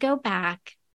I would go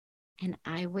back and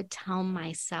I would tell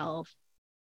myself,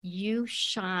 you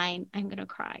shine. I'm going to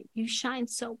cry. You shine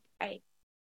so bright.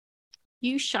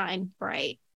 You shine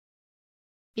bright,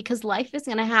 because life is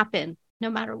going to happen no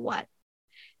matter what.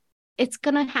 It's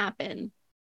going to happen.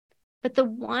 But the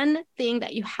one thing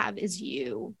that you have is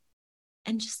you.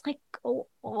 And just like go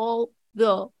all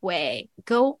the way.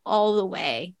 Go all the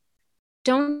way.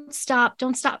 Don't stop.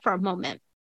 Don't stop for a moment.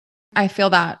 I feel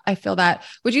that.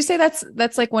 Would you say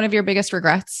that's like one of your biggest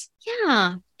regrets?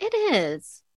 Yeah, it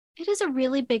is. It is a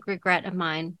really big regret of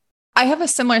mine. I have a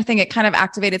similar thing. It kind of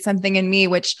activated something in me,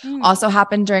 which also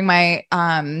happened during my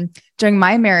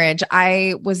marriage.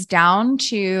 I was down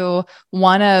to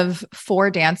one of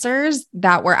 4 dancers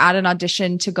that were at an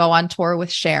audition to go on tour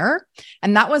with Cher.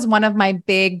 And that was one of my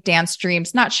big dance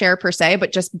dreams, not Cher per se,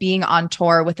 but just being on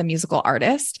tour with a musical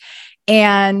artist.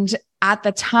 And at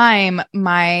the time,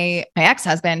 my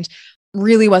ex-husband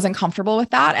really wasn't comfortable with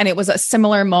that. And it was a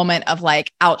similar moment of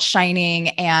like outshining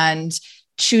and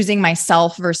choosing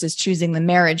myself versus choosing the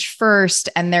marriage first.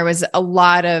 And there was a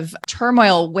lot of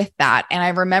turmoil with that. And I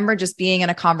remember just being in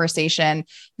a conversation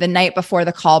the night before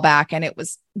the callback, and it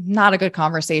was not a good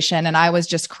conversation. And I was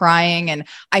just crying, and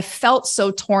I felt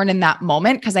so torn in that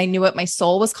moment because I knew what my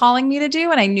soul was calling me to do.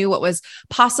 And I knew what was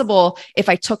possible if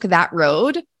I took that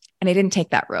road. And I didn't take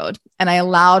that road. And I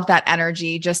allowed that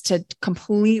energy just to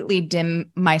completely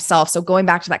dim myself. So going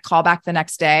back to that callback the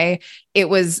next day,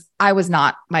 I was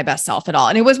not my best self at all.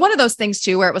 And it was one of those things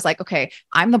too, where it was like, okay,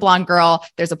 I'm the blonde girl,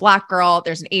 there's a black girl,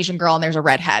 there's an Asian girl, and there's a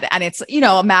redhead. And it's,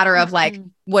 a matter of like,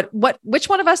 which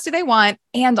one of us do they want?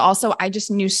 And also I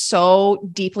just knew so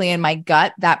deeply in my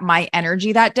gut that my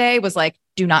energy that day was like,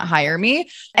 do not hire me.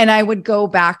 And I would go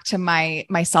back to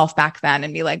myself back then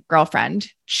and be like, girlfriend,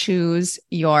 choose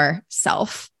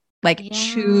yourself,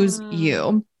 choose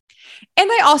you.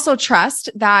 And I also trust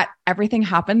that everything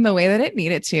happened the way that it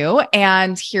needed to.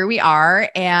 And here we are.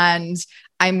 And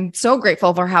I'm so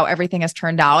grateful for how everything has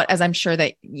turned out, as I'm sure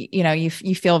that, you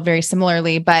feel very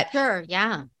similarly, but sure.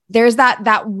 Yeah. There's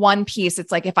that one piece.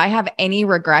 It's like, if I have any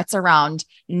regrets around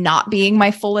not being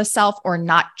my fullest self or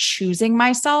not choosing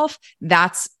myself,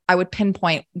 I would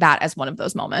pinpoint that as one of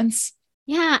those moments.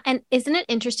 Yeah. And isn't it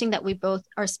interesting that we both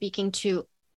are speaking to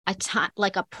a time,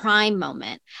 like a prime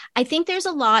moment? I think there's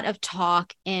a lot of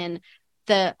talk in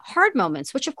the hard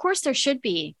moments, which of course there should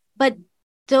be, but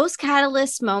those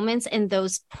catalyst moments and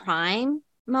those prime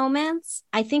moments,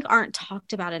 I think, aren't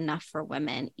talked about enough for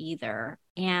women either.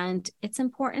 And it's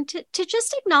important to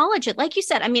just acknowledge it. Like you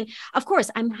said, I mean, of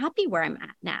course, I'm happy where I'm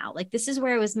at now. Like, this is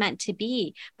where I was meant to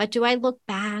be. But do I look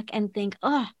back and think,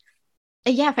 oh,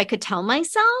 yeah, if I could tell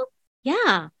myself,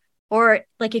 yeah. Or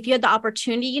like, if you had the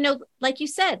opportunity, like you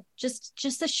said,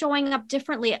 just the showing up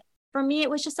differently. For me, it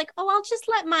was just like, oh, I'll just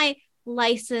let my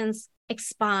license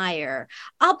expire.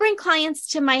 I'll bring clients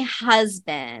to my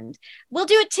husband. We'll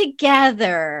do it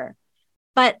together.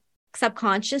 But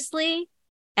subconsciously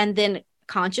and then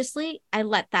consciously, I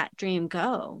let that dream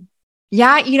go.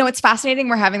 Yeah. It's fascinating.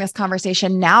 We're having this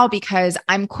conversation now because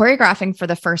I'm choreographing for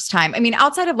the first time. I mean,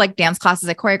 outside of like dance classes,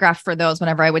 I choreographed for those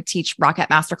whenever I would teach Rocket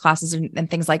master classes and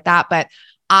things like that. But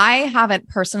I haven't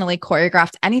personally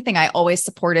choreographed anything. I always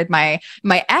supported my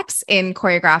ex in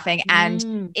choreographing.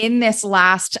 And in this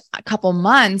last couple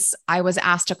months, I was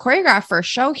asked to choreograph for a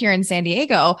show here in San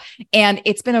Diego. And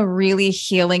it's been a really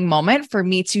healing moment for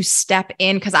me to step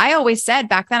in. Cause I always said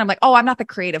back then, I'm like, oh, I'm not the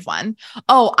creative one.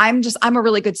 Oh, I'm a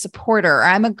really good supporter. Or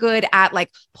I'm a good at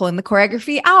like pulling the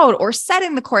choreography out or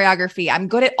setting the choreography. I'm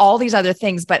good at all these other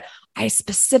things. But I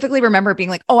specifically remember being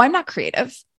like, oh, I'm not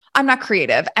creative.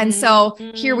 And so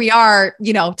here we are,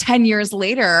 10 years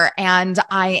later, and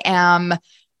I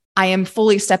am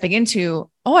fully stepping into,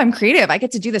 oh, I'm creative. I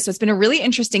get to do this. So it's been a really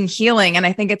interesting healing. And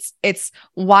I think it's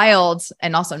wild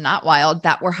and also not wild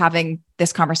that we're having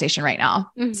this conversation right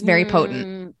now. It's very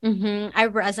potent. I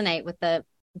resonate with the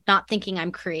not thinking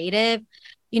I'm creative.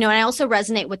 And I also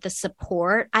resonate with the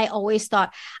support. I always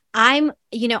thought I'm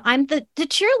the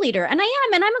cheerleader, and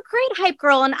and I'm a great hype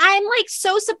girl, and I'm like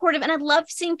so supportive, and I love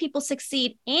seeing people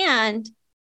succeed. And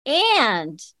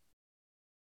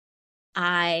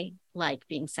I like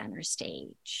being center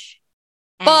stage.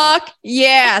 Fuck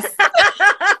yes.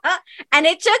 And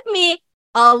it took me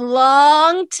a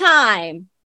long time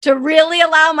to really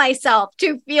allow myself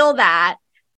to feel that,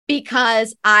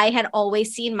 because I had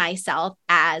always seen myself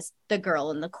as the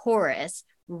girl in the chorus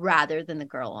rather than the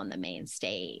girl on the main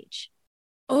stage.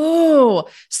 Oh,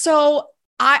 so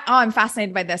I'm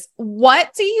fascinated by this.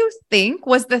 What do you think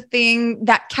was the thing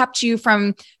that kept you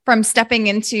from stepping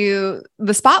into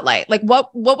the spotlight? Like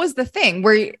what was the thing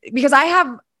because I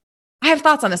have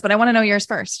thoughts on this, but I want to know yours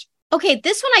first. Okay,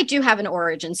 this one I do have an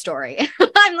origin story.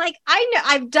 I'm like, I know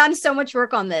I've done so much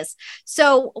work on this.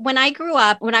 So when I grew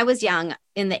up, when I was young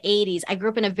in the 80s, I grew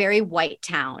up in a very white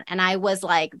town, and I was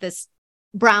like this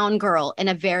brown girl in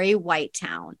a very white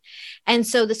town. And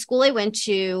so the school I went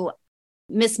to,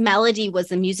 Miss Melody was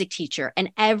the music teacher,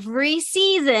 and every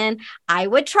season I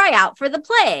would try out for the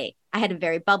play. I had a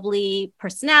very bubbly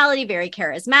personality, very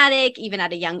charismatic, even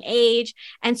at a young age.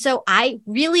 And so I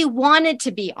really wanted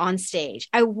to be on stage.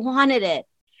 I wanted it.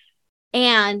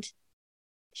 And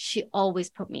she always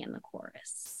put me in the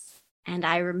chorus. And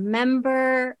I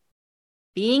remember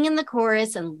being in the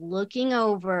chorus and looking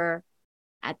over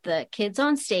at the kids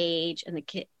on stage, and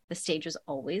the stage was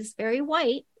always very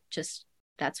white, just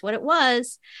that's what it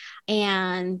was.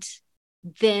 And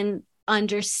then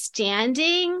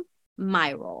understanding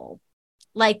my role,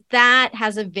 like that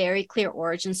has a very clear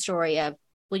origin story of,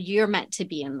 well, you're meant to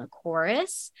be in the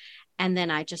chorus. And then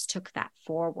I just took that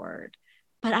forward.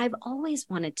 But I've always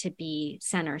wanted to be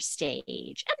center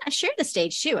stage, and I share the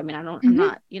stage too. I mean, I'm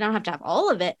not, you don't have to have all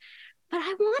of it, but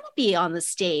I want to be on the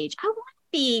stage. I want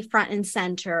to be front and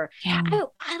center. Yeah.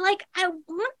 I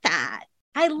want that.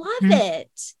 I love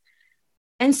it.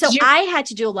 And so I had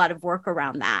to do a lot of work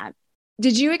around that.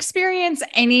 Did you experience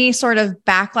any sort of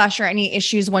backlash or any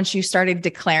issues once you started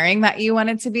declaring that you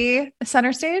wanted to be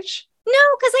center stage? No,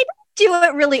 because I didn't do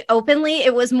it really openly.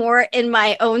 It was more in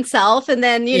my own self. And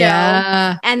then, you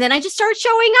know, and then I just started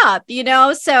showing up,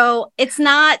 so it's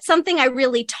not something I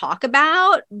really talk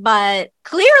about, but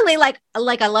clearly like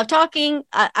I love talking.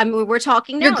 I mean, we're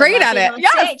talking now. You're great at it.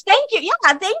 Yeah. Thank you.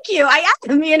 Yeah. Thank you. I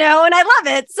am, and I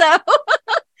love it. So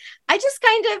I just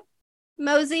kind of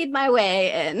moseyed my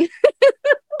way in.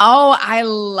 Oh, I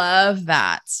love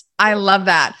that. I love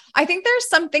that. I think there's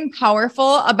something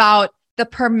powerful about the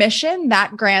permission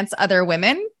that grants other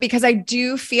women, because I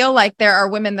do feel like there are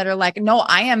women that are like, no,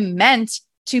 I am meant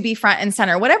to be front and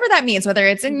center, whatever that means, whether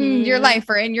it's in your life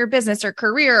or in your business or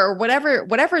career or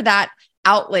whatever that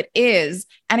outlet is.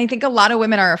 And I think a lot of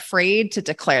women are afraid to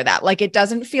declare that. Like, it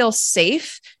doesn't feel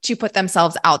safe to put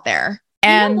themselves out there.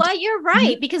 And you know what? You're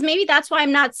right. Because maybe that's why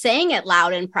I'm not saying it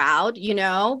loud and proud,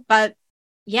 but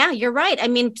yeah, you're right. I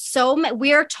mean,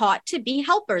 we are taught to be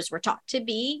helpers. We're taught to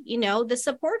be, the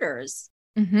supporters.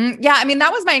 Mm-hmm. Yeah. I mean,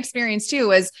 that was my experience too,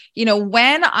 was,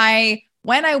 when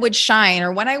I would shine,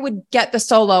 or when I would get the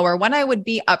solo, or when I would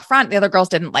be up front, the other girls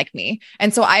didn't like me.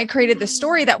 And so I created this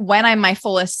story that when I'm my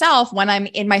fullest self, when I'm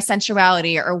in my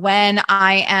sensuality, or when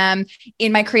I am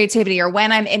in my creativity, or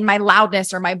when I'm in my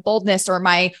loudness or my boldness or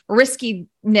my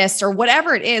riskiness or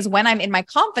whatever it is, when I'm in my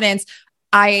confidence,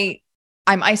 I'm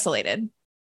isolated.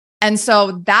 And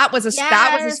so that was a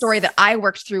story that I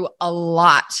worked through a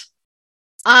lot.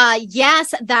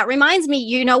 Yes, that reminds me,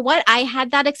 you know what? I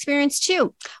had that experience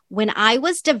too. When I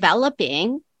was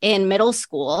developing in middle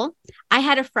school, I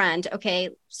had a friend.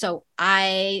 Okay. So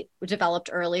I developed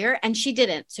earlier and she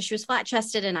didn't. So she was flat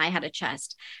chested and I had a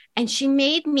chest, and she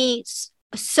made me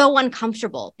so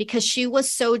uncomfortable because she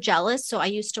was so jealous. So I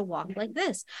used to walk like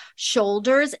this,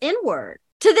 shoulders inward.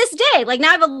 To this day, like now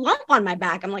I have a lump on my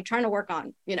back. I'm like trying to work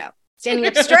on, standing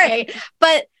up straight,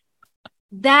 but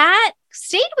that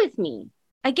stayed with me.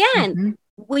 Again,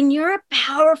 when you're a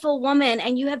powerful woman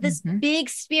and you have this big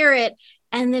spirit,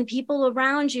 and then people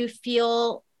around you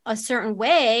feel a certain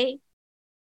way.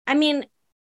 I mean,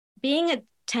 being a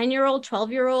 10-year-old,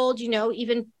 12-year-old,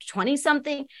 even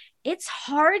 20-something, it's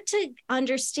hard to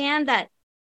understand that.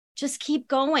 Just keep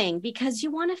going because you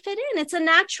want to fit in. It's a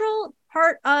natural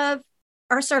part of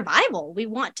our survival. We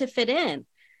want to fit in.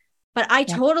 But I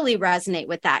totally resonate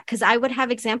with that, because I would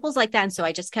have examples like that. And so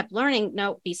I just kept learning,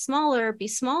 no, be smaller, be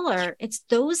smaller. It's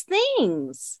those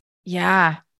things.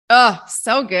 Yeah. Oh,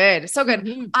 so good. So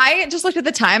good. I just looked at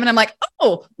the time and I'm like,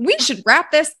 oh, we should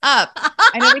wrap this up.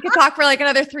 I know we could talk for like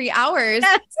another 3 hours,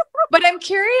 but I'm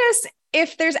curious,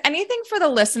 if there's anything for the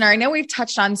listener, I know we've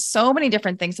touched on so many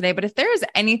different things today, but if there is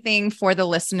anything for the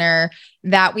listener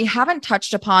that we haven't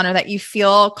touched upon or that you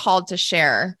feel called to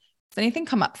share, does anything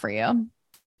come up for you?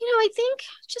 I think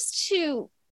just to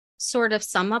sort of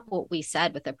sum up what we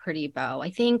said with a pretty bow, I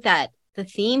think that the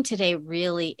theme today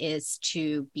really is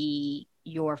to be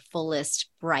your fullest,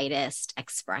 brightest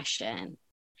expression.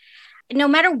 No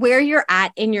matter where you're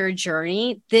at in your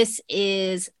journey, this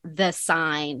is the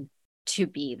sign to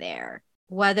be there.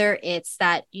 Whether it's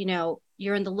that,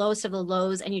 you're in the lowest of the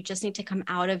lows and you just need to come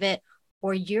out of it,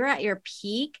 or you're at your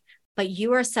peak, but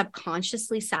you are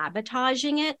subconsciously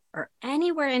sabotaging it, or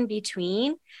anywhere in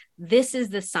between, this is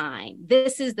the sign.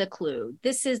 This is the clue.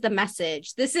 This is the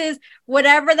message. This is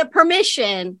whatever the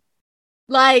permission.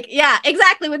 Like, yeah,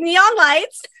 exactly. With neon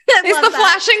lights. It's the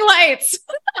flashing lights.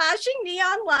 Flashing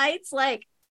neon lights, like,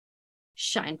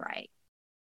 shine bright.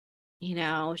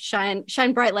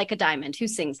 Shine bright like a diamond. Who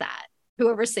sings that?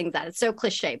 Whoever sings that. It's so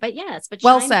cliche, but yes, but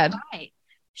well shine said. Bright.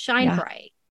 Shine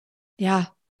bright. Yeah.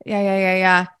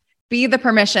 Be the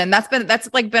permission. That's been a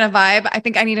vibe. I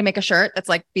think I need to make a shirt that's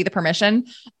like, be the permission,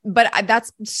 but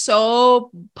that's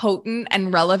so potent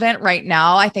and relevant right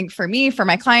now. I think for me, for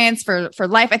my clients, for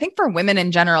life, I think for women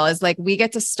in general is like, we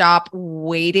get to stop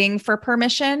waiting for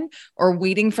permission or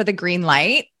waiting for the green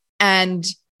light and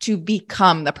to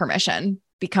become the permission.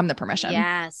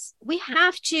 Yes, we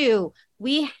have to.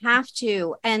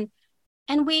 And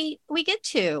we get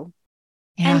to.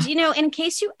 Yeah. And, in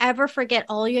case you ever forget,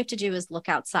 all you have to do is look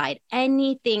outside.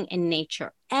 Anything in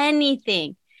nature,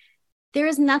 anything. There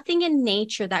is nothing in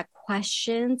nature that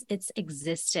questions its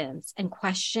existence and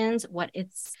questions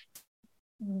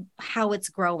how it's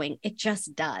growing. It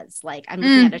just does. Like, I'm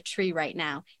looking at a tree right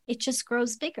now. It just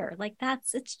grows bigger. Like,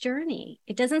 that's its journey.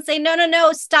 It doesn't say,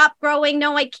 no, stop growing.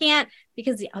 No, I can't,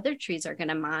 because the other trees are going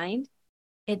to mind.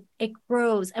 It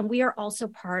grows. And we are also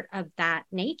part of that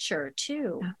nature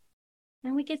too. Yeah.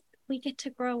 And we get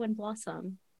to grow and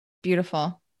blossom.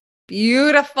 Beautiful.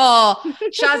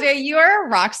 Shazia, you're a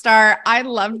rock star. I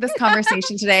loved this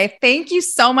conversation today. Thank you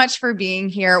so much for being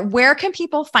here. Where can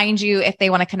people find you if they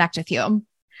want to connect with you?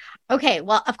 Okay.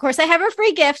 Well, of course I have a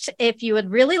free gift if you would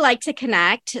really like to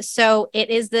connect. So it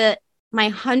is my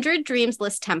 100 Dreams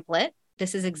List template.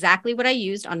 This is exactly what I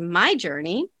used on my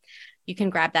journey. You can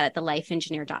grab that at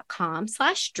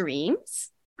thelifeengineer.com/dreams.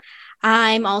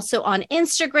 I'm also on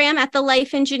Instagram at The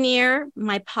Life Engineer.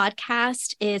 My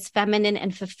podcast is Feminine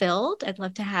and Fulfilled. I'd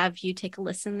love to have you take a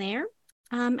listen there.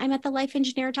 I'm at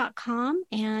thelifeengineer.com,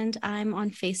 and I'm on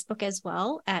Facebook as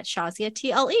well at Shazia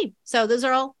TLE. So those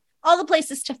are all the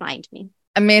places to find me.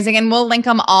 Amazing. And we'll link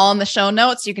them all in the show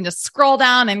notes. You can just scroll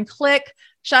down and click.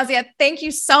 Shazia, thank you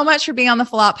so much for being on the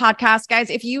Full Out podcast. Guys,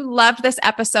 if you loved this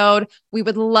episode, we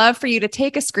would love for you to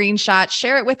take a screenshot,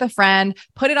 share it with a friend,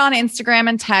 put it on Instagram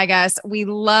and tag us. We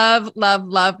love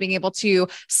being able to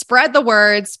spread the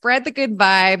word, spread the good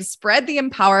vibes, spread the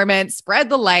empowerment, spread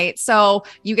the light. So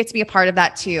you get to be a part of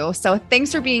that too. So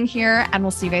thanks for being here, and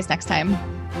we'll see you guys next time.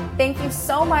 Thank you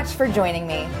so much for joining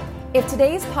me. If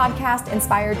today's podcast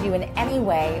inspired you in any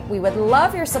way, we would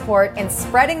love your support in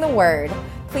spreading the word.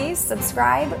 Please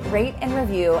subscribe, rate, and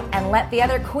review, and let the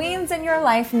other queens in your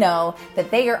life know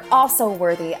that they are also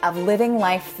worthy of living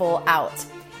life full out.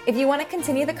 If you want to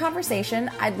continue the conversation,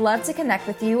 I'd love to connect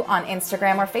with you on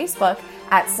Instagram or Facebook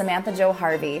at Samantha Jo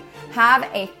Harvey. Have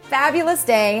a fabulous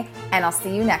day, and I'll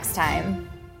see you next time.